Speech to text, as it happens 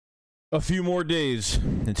A few more days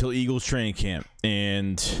until Eagles training camp,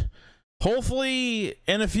 and hopefully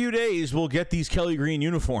in a few days we'll get these Kelly green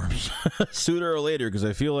uniforms sooner or later, because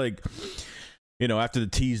I feel like, you know, after the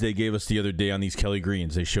tease they gave us the other day on these Kelly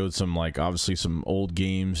greens, they showed some, like, obviously some old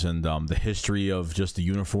games and the history of just the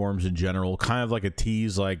uniforms in general, kind of like a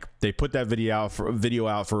tease. Like, they put that video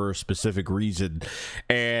out for a specific reason,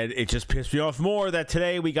 and it just pissed me off more that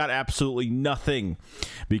today we got absolutely nothing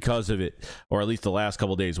because of it, or at least the last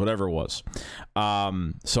couple of days, whatever it was. So I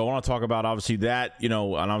want to talk about, obviously, that, you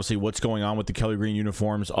know, and obviously what's going on with the Kelly green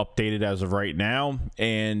uniforms updated as of right now,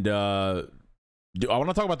 and I want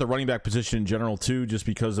to talk about the running back position in general too, just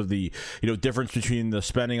because of the, you know, difference between the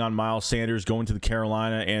spending on Miles Sanders going to the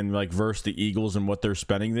Carolina and like versus the Eagles and what they're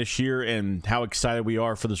spending this year, and how excited we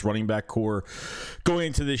are for this running back core going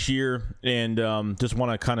into this year, and just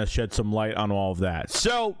want to kind of shed some light on all of that.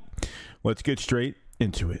 So let's get straight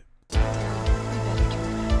into it. Because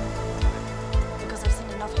I've seen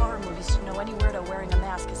enough horror movies to know any weirdo wearing a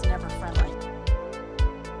mask is never friendly.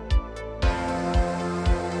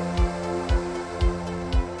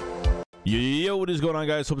 Yo, what is going on,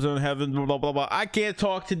 guys? Hope everyone's having blah, blah, blah, blah. I can't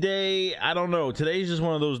talk today. I don't know. Today's just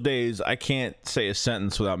one of those days I can't say a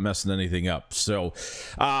sentence without messing anything up. So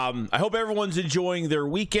I hope everyone's enjoying their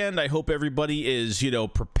weekend. I hope everybody is, you know,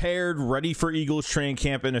 prepared, ready for Eagles training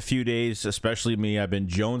camp in a few days, especially me. I've been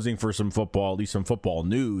jonesing for some football, at least some football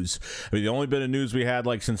news. I mean, the only bit of news we had,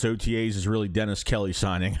 like, since OTAs is really Dennis Kelly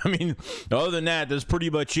signing. I mean, other than that, that's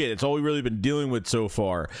pretty much it. It's all we've really been dealing with so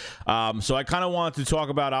far. So I kind of wanted to talk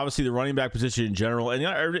about, obviously, the running back position in general, and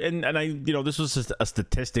I, you know, this was just a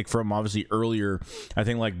statistic from obviously earlier, I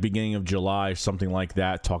think like beginning of July, something like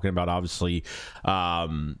that, talking about obviously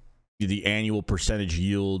the annual percentage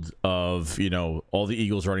yield of, you know, all the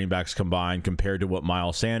Eagles running backs combined compared to what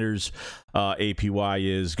Miles Sanders APY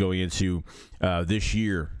is going into this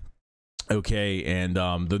year. Okay, and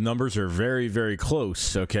the numbers are very, very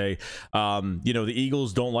close. Okay, you know, the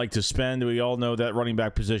Eagles don't like to spend. We all know that running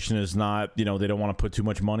back position is not, you know, they don't want to put too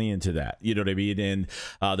much money into that. You know what I mean? And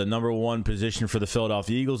the number one position for the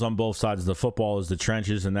Philadelphia Eagles on both sides of the football is the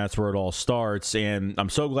trenches, and that's where it all starts. And I'm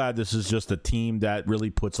so glad this is just a team that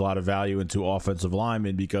really puts a lot of value into offensive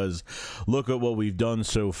linemen, because look at what we've done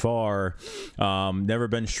so far. Never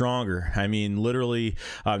been stronger. I mean, literally,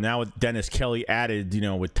 now with Dennis Kelly added, you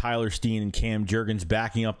know, with tylersteen and Cam Jurgens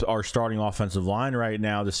backing up our starting offensive line right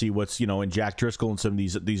now to see what's, you know, and Jack Driscoll and some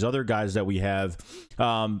of these other guys that we have,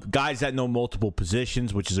 guys that know multiple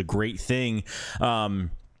positions, which is a great thing.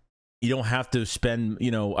 You don't have to spend,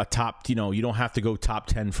 you know, a top, you know, you don't have to go top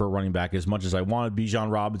 10 for a running back as much as I wanted.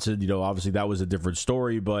 Bijan Robinson, you know, obviously that was a different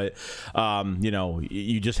story, but, you know,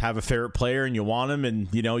 you just have a favorite player and you want him, and,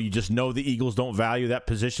 you know, you just know the Eagles don't value that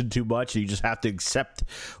position too much. You just have to accept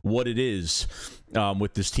what it is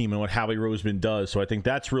with this team and what Howie Roseman does. So I think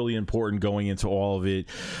that's really important going into all of it.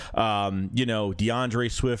 You know,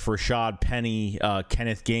 DeAndre Swift, Rashad Penny,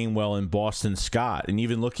 Kenneth Gainwell, and Boston Scott. And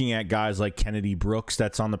even looking at guys like Kennedy Brooks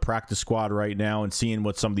that's on the practice squad right now, and seeing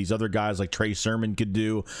what some of these other guys like Trey Sermon could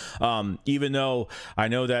do. Even though I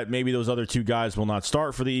know that maybe those other two guys will not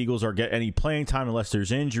start for the Eagles or get any playing time unless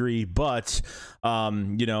there's injury, but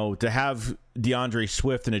you know, to have DeAndre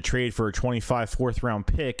Swift in a trade for a 25 4th round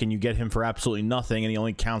pick, and you get him for absolutely nothing, and he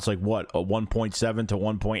only counts like what, a 1.7 to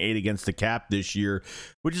 1.8 against the cap this year,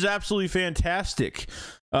 which is absolutely fantastic,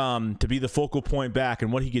 to be the focal point back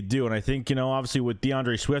and what he could do. And I think, you know, obviously with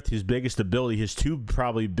DeAndre Swift, his biggest ability, his two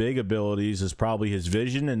probably big abilities, is probably his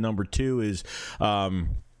vision, and number two is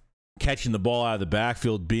catching the ball out of the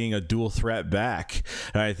backfield, being a dual threat back.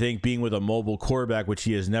 And I think being with a mobile quarterback, which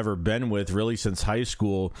he has never been with really since high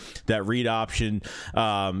school, that read option,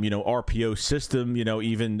 you know, RPO system, you know,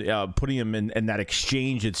 even putting him in that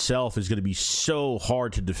exchange itself is going to be so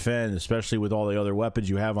hard to defend, especially with all the other weapons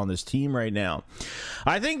you have on this team right now.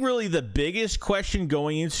 I think really the biggest question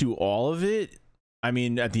going into all of it, I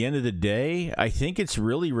mean, at the end of the day, I think it's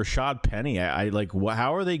really Rashad Penny. I like,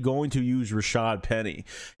 how are they going to use Rashad Penny?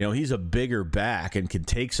 You know, he's a bigger back and can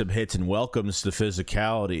take some hits and welcomes the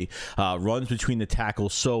physicality, runs between the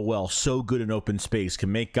tackles so well, so good in open space,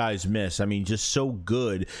 can make guys miss. I mean, just so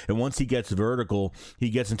good. And once he gets vertical,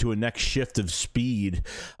 he gets into a next shift of speed.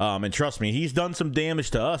 And trust me, he's done some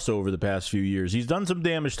damage to us over the past few years. He's done some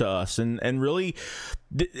damage to us. And really,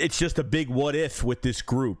 it's just a big what if with this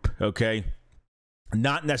group, okay?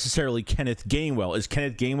 Not necessarily Kenneth Gainwell. Is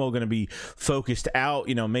Kenneth Gainwell going to be focused out?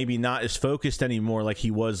 You know, maybe not as focused anymore like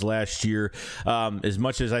he was last year. As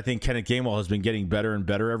much as I think Kenneth Gainwell has been getting better and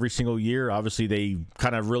better every single year. Obviously, they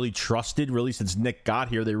kind of really since Nick got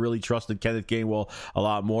here, they really trusted Kenneth Gainwell a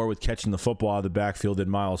lot more with catching the football out of the backfield than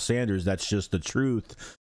Miles Sanders. That's just the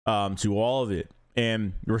truth. to all of it.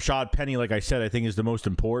 And Rashad Penny, like I said, I think is the most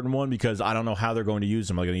important one because I don't know how they're going to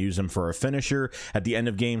use him. Are they going to use him for a finisher at the end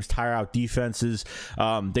of games, tire out defenses?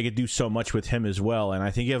 They could do so much with him as well. And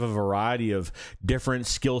I think you have a variety of different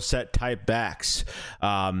skill set type backs. You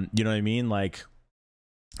know what I mean? Like,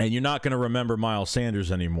 and you're not going to remember Miles Sanders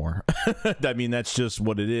anymore. I mean, that's just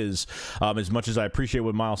what it is. As much as I appreciate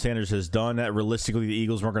what Miles Sanders has done, realistically, the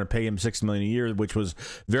Eagles weren't going to pay him $6 million a year, which was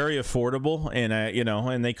very affordable. And you know,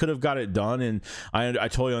 and they could have got it done. And I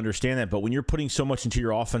totally understand that. But when you're putting so much into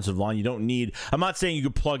your offensive line, you don't need. I'm not saying you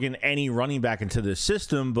could plug in any running back into this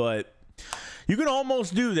system, but you can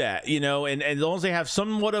almost do that, you know, and as long as they have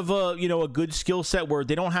somewhat of a, you know, a good skill set where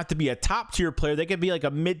they don't have to be a top tier player, they could be like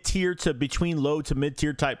a mid tier to between low to mid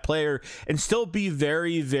tier type player and still be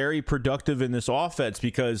very, very productive in this offense.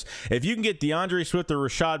 Because if you can get DeAndre Swift or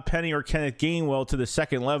Rashad Penny or Kenneth Gainwell to the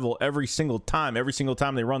second level every single time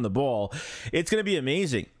they run the ball, it's going to be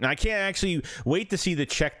amazing. And I can't actually wait to see the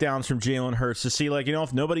check downs from Jalen Hurts to see, like, you know,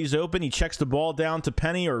 if nobody's open, he checks the ball down to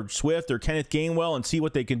Penny or Swift or Kenneth Gainwell and see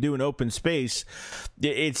what they can do in open space.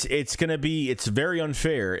 It's going to be, it's very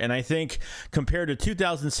unfair. And I think compared to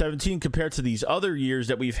 2017, compared to these other years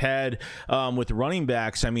that we've had with running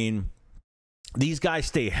backs, I mean, these guys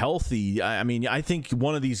stay healthy. I mean, I think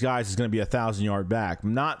one of these guys is going to be a 1,000-yard back.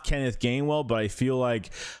 Not Kenneth Gainwell, but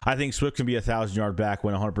I think Swift can be a 1,000-yard back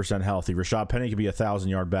when 100% healthy. Rashad Penny can be a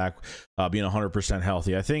 1,000-yard back being 100%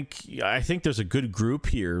 healthy. I think there's a good group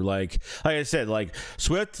here. Like I said, like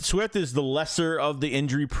Swift is the lesser of the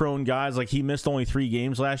injury-prone guys. Like, he missed only 3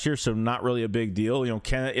 games last year, so not really a big deal. You know,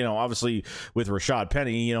 Kenneth, you know, obviously with Rashad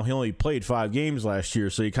Penny, you know, he only played 5 games last year,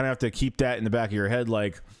 so you kind of have to keep that in the back of your head.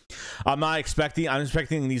 Like, I'm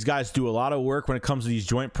expecting these guys to do a lot of work when it comes to these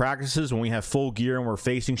joint practices when we have full gear and we're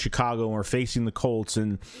facing Chicago and we're facing the Colts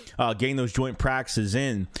and getting those joint practices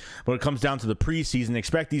in. When it comes down to the preseason,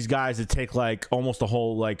 expect these guys to take like almost a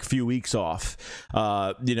whole like few weeks off,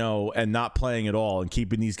 you know, and not playing at all and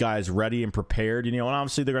keeping these guys ready and prepared, you know. And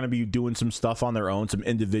obviously they're going to be doing some stuff on their own, some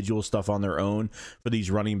individual stuff on their own for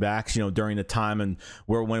these running backs, you know, during the time and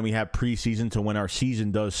when we have preseason to when our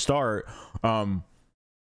season does start.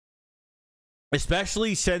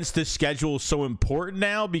 Especially since the schedule is so important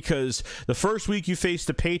now, because the first week you face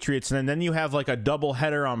the Patriots and then you have like a double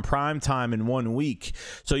header on prime time in 1 week.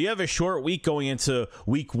 So you have a short week going into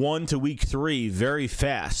week 1 to week 3 very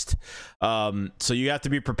fast. So you have to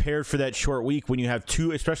be prepared for that short week when you have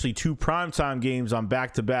especially two primetime games on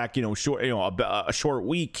back-to-back, you know, short, you know, a short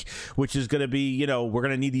week, which is going to be, you know, we're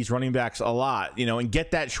going to need these running backs a lot, you know, and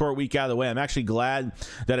get that short week out of the way. I'm actually glad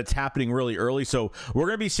that it's happening really early. So we're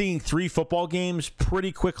going to be seeing 3 football games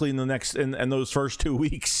pretty quickly in the next in those first 2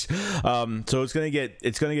 weeks. So it's going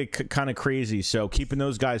to get kind of crazy. So keeping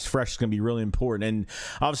those guys fresh is going to be really important. And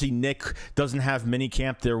obviously Nick doesn't have mini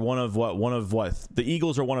camp. They're one of what the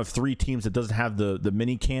Eagles are one of 3 teams that doesn't have the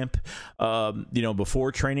mini camp, you know,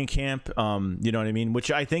 before training camp. You know what I mean?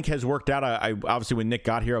 Which I think has worked out. I obviously when Nick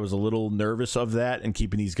got here, I was a little nervous of that and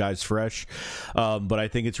keeping these guys fresh. But I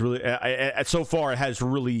think it's really so far it has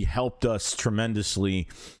really helped us tremendously.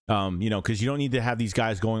 You know, because you don't need to have these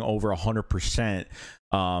guys going over 100%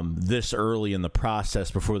 this early in the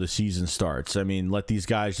process before the season starts. I mean, let these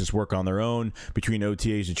guys just work on their own between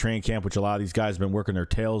OTAs and training camp, which a lot of these guys have been working their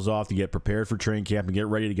tails off to get prepared for training camp and get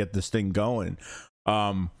ready to get this thing going.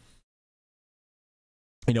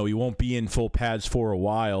 You know, he won't be in full pads for a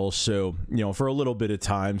while, so, you know, for a little bit of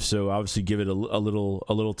time. So obviously give it a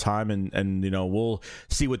little time, and you know, we'll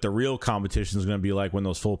see what the real competition is going to be like when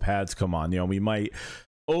those full pads come on. You know, we might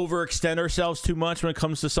overextend ourselves too much when it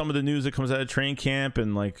comes to some of the news that comes out of training camp,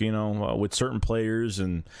 and like, you know, with certain players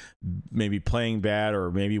and maybe playing bad,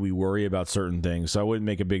 or maybe we worry about certain things. So I wouldn't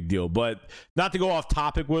make a big deal. But not to go off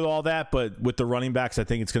topic with all that, but with the running backs, I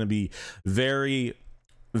think it's going to be very,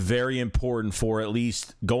 very important for at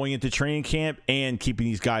least going into training camp and keeping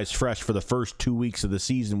these guys fresh for the first 2 weeks of the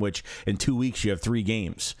season, which in 2 weeks you have 3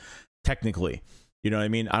 games technically. You know what I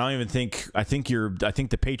mean? I think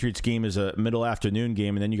the Patriots game is a middle afternoon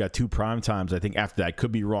game, and then you got 2 prime times. I think after that, I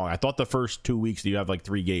could be wrong. I thought the first 2 weeks you have like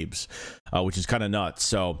 3 games, which is kind of nuts.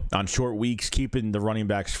 So on short weeks, keeping the running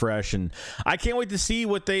backs fresh, and I can't wait to see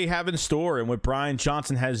what they have in store and what Brian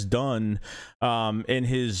Johnson has done in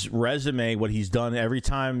his resume. What he's done every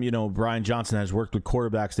time, you know, Brian Johnson has worked with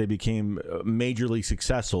quarterbacks, they became majorly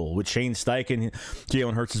successful. With Shane Steichen,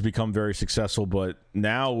 Jalen Hurts has become very successful, but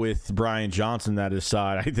now with Brian Johnson at his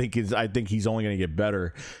side, I think he's only going to get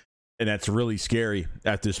better, and that's really scary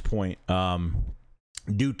at this point.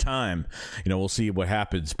 due time, we'll see what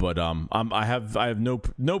happens. But I have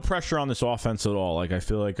no pressure on this offense at all. Like, I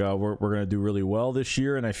feel like we're going to do really well this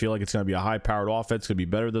year, and I feel like it's going to be a high-powered offense. It's going to be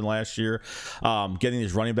better than last year. Getting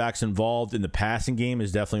these running backs involved in the passing game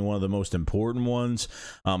is definitely one of the most important ones,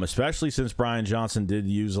 especially since Brian Johnson did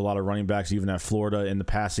use a lot of running backs even at Florida in the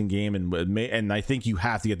passing game, and I think you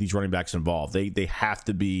have to get these running backs involved. They have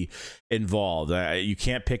to be involved. You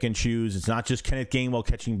can't pick and choose. It's not just Kenneth Gainwell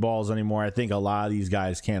catching balls anymore. I think a lot of these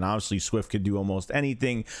guys can. Obviously, Swift could do almost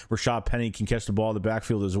anything. Rashad Penny can catch the ball in the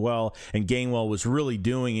backfield as well, and Gainwell was really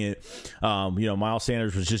doing it. Miles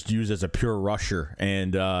Sanders was just used as a pure rusher,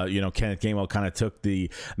 and Kenneth Gainwell kind of took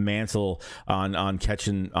the mantle on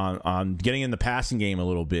catching, on getting in the passing game a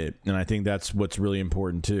little bit, and I think that's what's really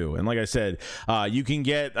important too. And like I said, you can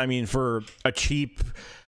get, for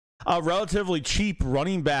a relatively cheap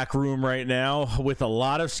running back room right now with a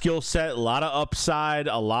lot of skill set, a lot of upside,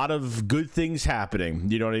 a lot of good things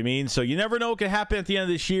happening. You know what I mean? So you never know what could happen at the end of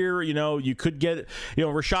this year. You could get,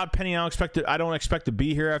 Rashad Penny. I don't expect to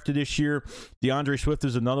be here after this year. DeAndre Swift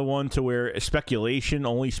is another one to where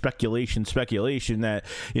only speculation that,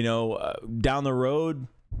 down the road,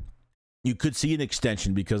 you could see an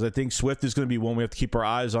extension, because I think Swift is going to be one we have to keep our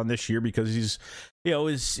eyes on this year, because he's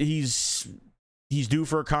due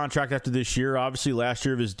for a contract after this year, obviously last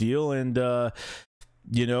year of his deal, and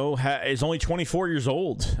is only 24 years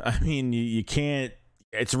old. You can't.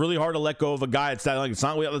 It's really hard to let go of a guy. It's not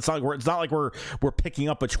like we're picking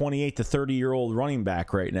up a 28 to 30-year-old running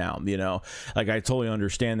back right now. I totally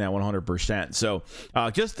understand that 100%. So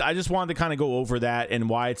I just wanted to kind of go over that and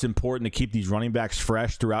why it's important to keep these running backs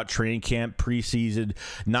fresh throughout training camp, preseason,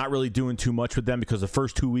 not really doing too much with them, because the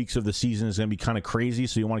first 2 weeks of the season is going to be kind of crazy.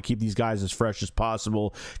 So you want to keep these guys as fresh as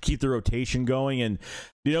possible, keep the rotation going, and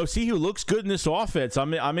see who looks good in this offense.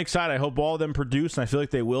 I'm excited. I hope all of them produce, and I feel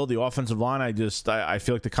like they will. The offensive line, I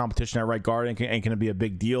feel like the competition at right guard ain't going to be a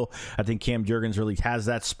big deal. I think Cam Jurgens really has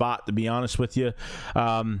that spot, to be honest with you.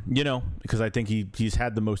 Because I think he's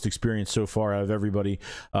had the most experience so far out of everybody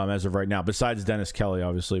as of right now, besides Dennis Kelly,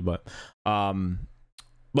 obviously. But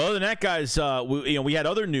well, other than that, guys, we had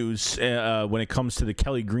other news when it comes to the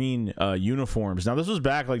Kelly Green uniforms. Now, this was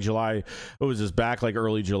back like July. What was this? Back like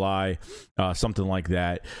early July, something like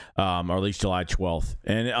that, or at least July 12th.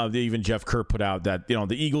 And even Jeff Kerr put out that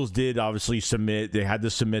the Eagles did obviously submit. They had to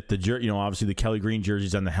submit obviously the Kelly Green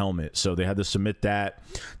jerseys and the helmet. So they had to submit that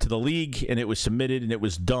to the league, and it was submitted and it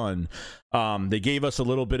was done. They gave us a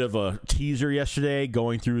little bit of a teaser yesterday,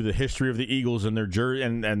 going through the history of the Eagles and their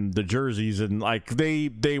and the jerseys, and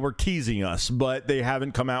they were teasing us, but they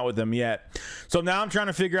haven't come out with them yet. So now I'm trying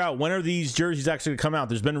to figure out, when are these jerseys actually going to come out?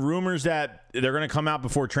 There's been rumors that they're going to come out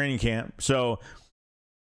before training camp, so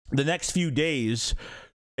the next few days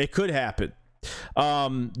it could happen.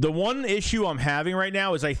 The one issue I'm having right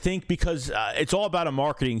now is, I think, because it's all about a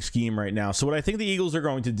marketing scheme right now. So what I think the Eagles are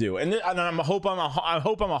going to do, and I hope I'm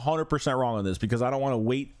 100% wrong on this, because I don't want to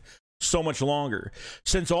wait so much longer,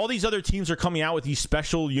 since all these other teams are coming out with these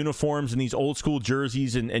special uniforms and these old school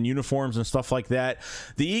jerseys and uniforms and stuff like that.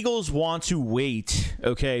 The Eagles want to wait.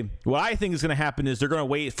 Okay, what I think is going to happen is they're going to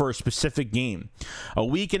wait for a specific game. A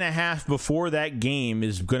week and a half before that game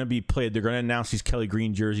is going to be played, they're going to announce these Kelly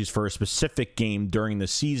Green jerseys for a specific game during the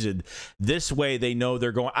season. This way they know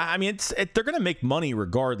they're going, they're going to make money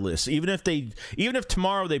regardless, even if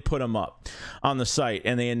tomorrow they put them up on the site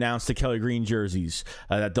and they announce the Kelly Green jerseys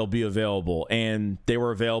that they'll be available, and they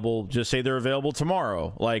were available, just say they're available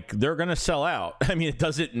tomorrow, they're gonna sell out. It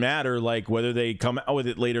doesn't matter whether they come out with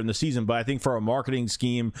it later in the season, but I think for a marketing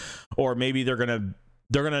scheme, or maybe they're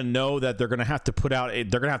gonna know that they're gonna have to put out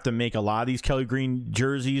they're gonna have to make a lot of these Kelly Green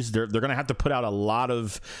jerseys. They're gonna have to put out a lot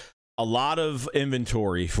of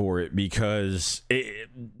inventory for it, because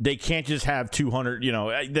they can't just have 200.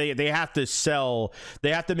 They have to sell.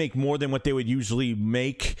 They have to make more than what they would usually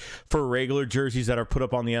make for regular jerseys that are put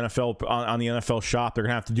up on the NFL on the NFL shop. They're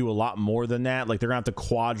gonna have to do a lot more than that. They're gonna have to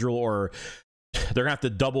quadruple, or they're gonna have to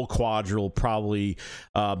double, quadruple probably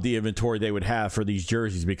the inventory they would have for these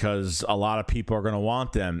jerseys, because a lot of people are gonna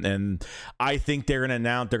want them. And I think they're gonna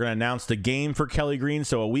announce the game for Kelly Green.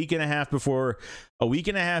 So a week and a half before we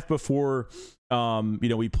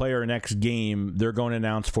play our next game, they're going to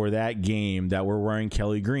announce for that game that we're wearing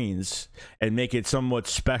Kelly Greens and make it somewhat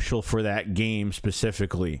special for that game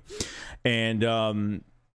specifically. And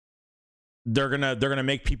they're gonna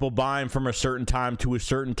make people buy them from a certain time to a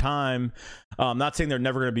certain time. Not saying they're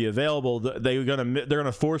never gonna be available. They're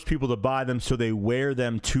gonna force people to buy them so they wear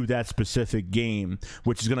them to that specific game,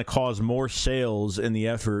 which is gonna cause more sales in the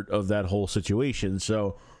effort of that whole situation.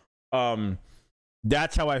 So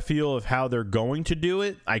That's how I feel of how they're going to do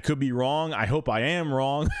it. I could be wrong. I hope I am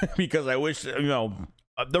wrong because I wish,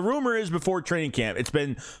 the rumor is before training camp. It's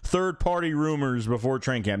been third-party rumors before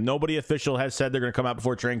training camp. Nobody official has said they're going to come out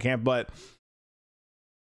before training camp, but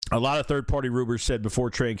a lot of third-party rumors said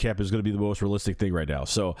before training camp is going to be the most realistic thing right now.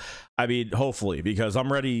 So, I mean, hopefully, because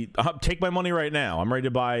I'm ready. Take my money right now. I'm ready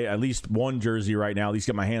to buy at least one jersey right now, at least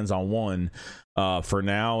get my hands on one for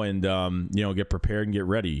now, and, get prepared and get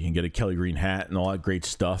ready and get a Kelly Green hat and all that great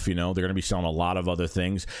stuff. They're going to be selling a lot of other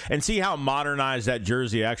things and see how modernized that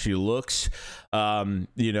jersey actually looks, and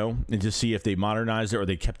just see if they modernized it or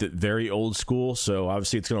they kept it very old school. So,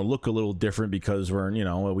 obviously, it's going to look a little different because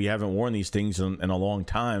we haven't worn these things in a long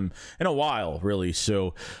time, in a while, really.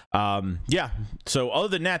 So, So, other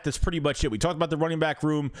than that, that's pretty much it. We talked about the running back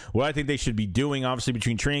room, what I think they should be doing, obviously,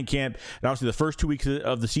 between training camp and obviously the first 2 weeks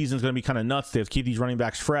of the season is going to be kind of nuts. They have to keep these running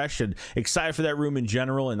backs fresh, and excited for that room in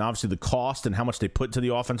general, and obviously the cost and how much they put into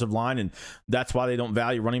the offensive line, and that's why they don't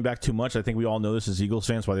value running back too much. I think we all know this as Eagles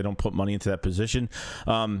fans, why they don't put money into that position.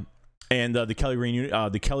 And the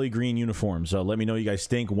Kelly Green uniforms. Let me know what you guys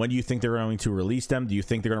think. When do you think they're going to release them? Do you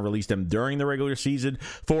think they're going to release them during the regular season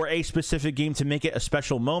for a specific game to make it a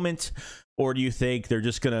special moment, or do you think they're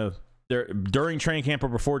just going to during training camp or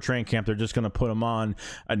before training camp, they're just going to put them on,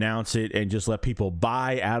 announce it, and just let people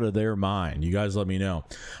buy out of their mind? You guys let me know.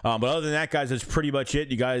 But other than that, guys, that's pretty much it.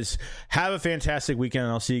 You guys have a fantastic weekend,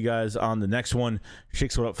 and I'll see you guys on the next one.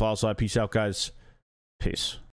 Shakes, what up, follow, so peace out, guys. Peace.